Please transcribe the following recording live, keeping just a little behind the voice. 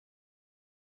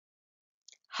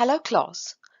Hello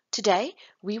class. Today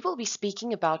we will be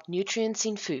speaking about nutrients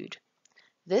in food.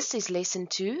 This is lesson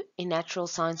 2 in Natural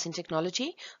Science and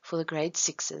Technology for the grade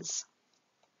 6s.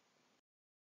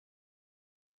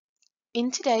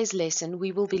 In today's lesson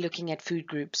we will be looking at food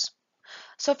groups.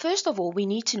 So first of all we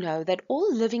need to know that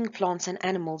all living plants and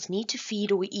animals need to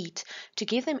feed or eat to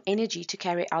give them energy to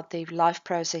carry out their life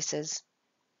processes.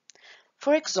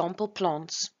 For example,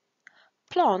 plants.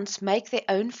 Plants make their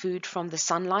own food from the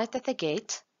sunlight that they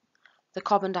get, the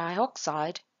carbon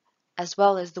dioxide, as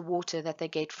well as the water that they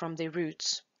get from their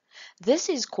roots. This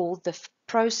is called the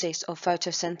process of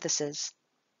photosynthesis.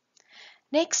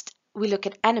 Next, we look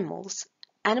at animals.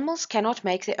 Animals cannot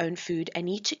make their own food and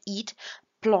need to eat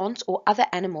plants or other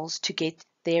animals to get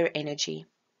their energy.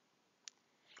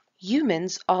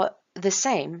 Humans are the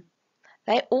same.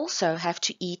 They also have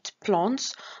to eat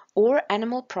plants or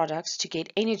animal products to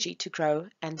get energy to grow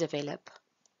and develop.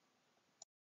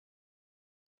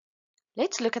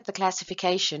 Let's look at the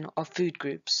classification of food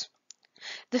groups.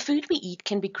 The food we eat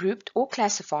can be grouped or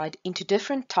classified into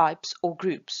different types or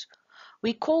groups.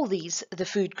 We call these the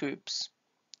food groups.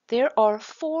 There are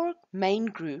 4 main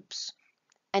groups,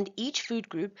 and each food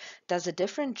group does a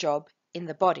different job in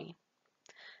the body.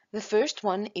 The first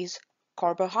one is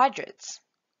carbohydrates.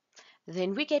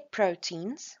 Then we get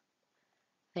proteins,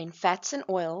 then fats and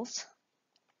oils,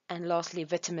 and lastly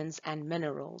vitamins and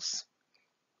minerals.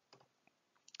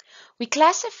 We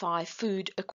classify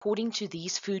food according to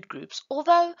these food groups,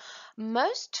 although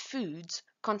most foods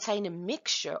contain a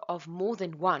mixture of more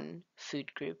than one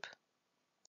food group.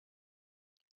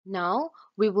 Now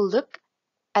we will look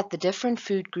at the different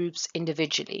food groups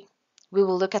individually. We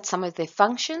will look at some of their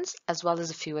functions as well as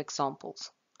a few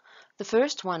examples. The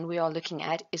first one we are looking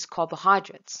at is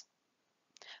carbohydrates.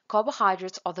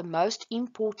 Carbohydrates are the most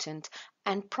important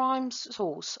and prime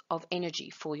source of energy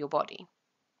for your body.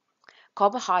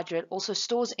 Carbohydrate also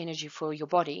stores energy for your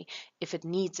body if it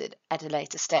needs it at a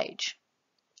later stage.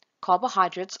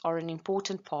 Carbohydrates are an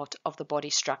important part of the body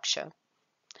structure.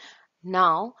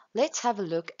 Now, let's have a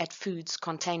look at foods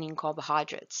containing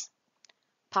carbohydrates.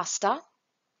 Pasta,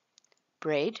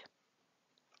 bread,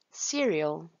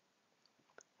 cereal,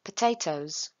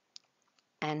 potatoes,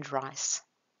 and rice.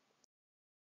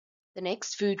 The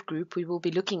next food group we will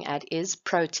be looking at is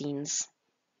proteins.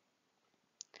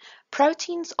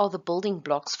 Proteins are the building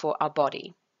blocks for our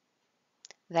body.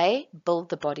 They build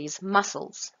the body's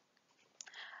muscles.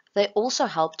 They also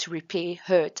help to repair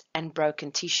hurt and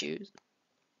broken tissues.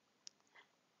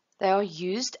 They are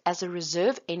used as a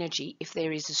reserve energy if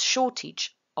there is a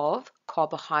shortage of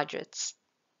carbohydrates.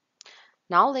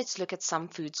 Now let's look at some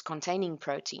foods containing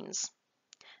proteins.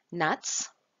 Nuts,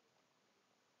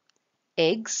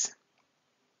 eggs,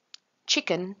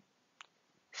 chicken,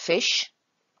 fish,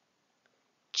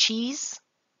 cheese,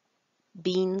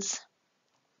 beans,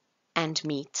 and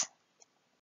meat.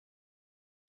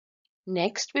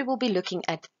 Next, we will be looking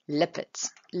at lipids.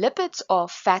 Lipids are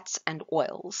fats and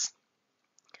oils.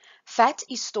 Fat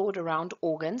is stored around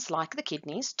organs like the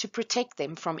kidneys to protect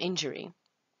them from injury.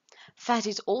 Fat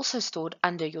is also stored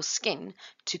under your skin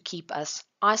to keep us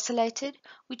isolated,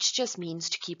 which just means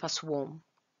to keep us warm.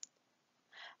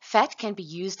 Fat can be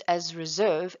used as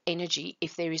reserve energy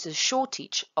if there is a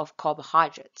shortage of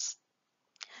carbohydrates.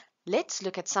 Let's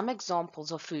look at some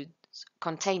examples of foods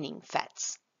containing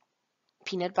fats.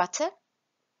 Peanut butter,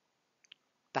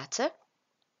 butter,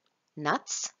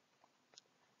 nuts,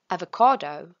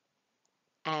 avocado,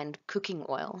 and cooking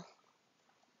oil.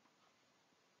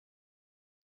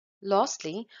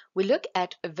 Lastly, we look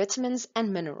at vitamins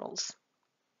and minerals.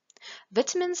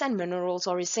 Vitamins and minerals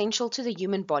are essential to the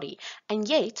human body, and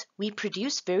yet we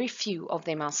produce very few of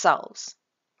them ourselves.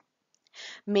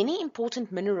 Many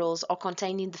important minerals are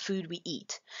contained in the food we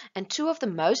eat, and 2 of the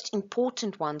most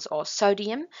important ones are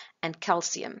sodium and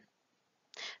calcium.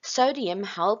 Sodium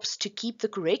helps to keep the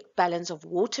correct balance of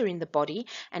water in the body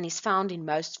and is found in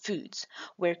most foods,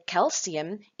 where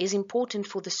calcium is important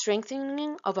for the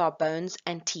strengthening of our bones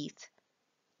and teeth.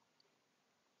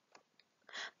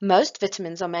 Most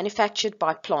vitamins are manufactured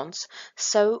by plants,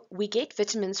 so we get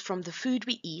vitamins from the food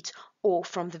we eat or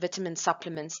from the vitamin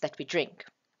supplements that we drink.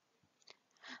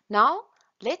 Now,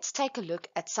 let's take a look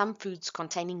at some foods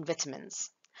containing vitamins.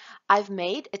 I've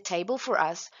made a table for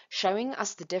us showing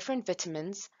us the different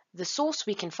vitamins, the source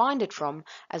we can find it from,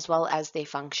 as well as their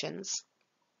functions.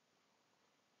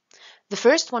 The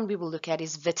first one we will look at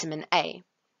is vitamin A.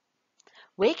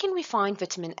 Where can we find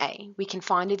vitamin A? We can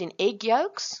find it in egg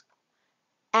yolks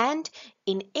and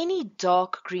in any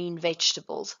dark green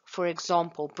vegetables, for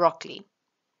example, broccoli.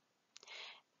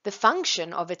 The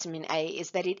function of vitamin A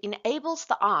is that it enables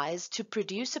the eyes to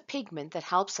produce a pigment that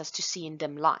helps us to see in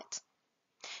dim light.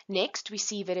 Next, we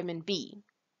see vitamin B.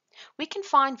 We can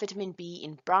find vitamin B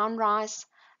in brown rice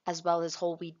as well as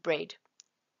whole wheat bread.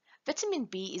 Vitamin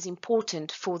B is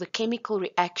important for the chemical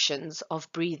reactions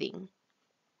of breathing.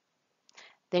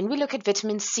 Then we look at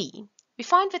vitamin C. We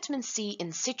find vitamin C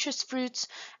in citrus fruits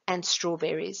and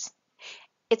strawberries.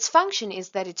 Its function is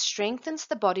that it strengthens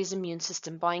the body's immune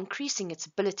system by increasing its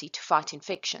ability to fight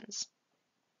infections.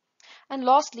 And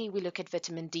lastly, we look at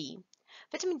vitamin D.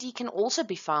 Vitamin D can also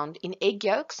be found in egg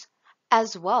yolks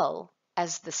as well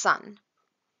as the sun.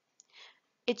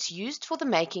 It's used for the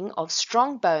making of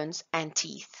strong bones and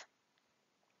teeth.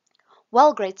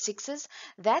 Well, grade 6s,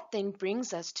 that then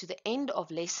brings us to the end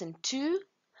of lesson 2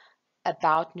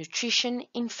 about nutrition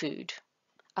in food.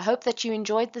 I hope that you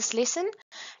enjoyed this lesson,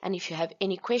 and if you have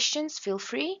any questions, feel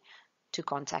free to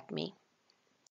contact me.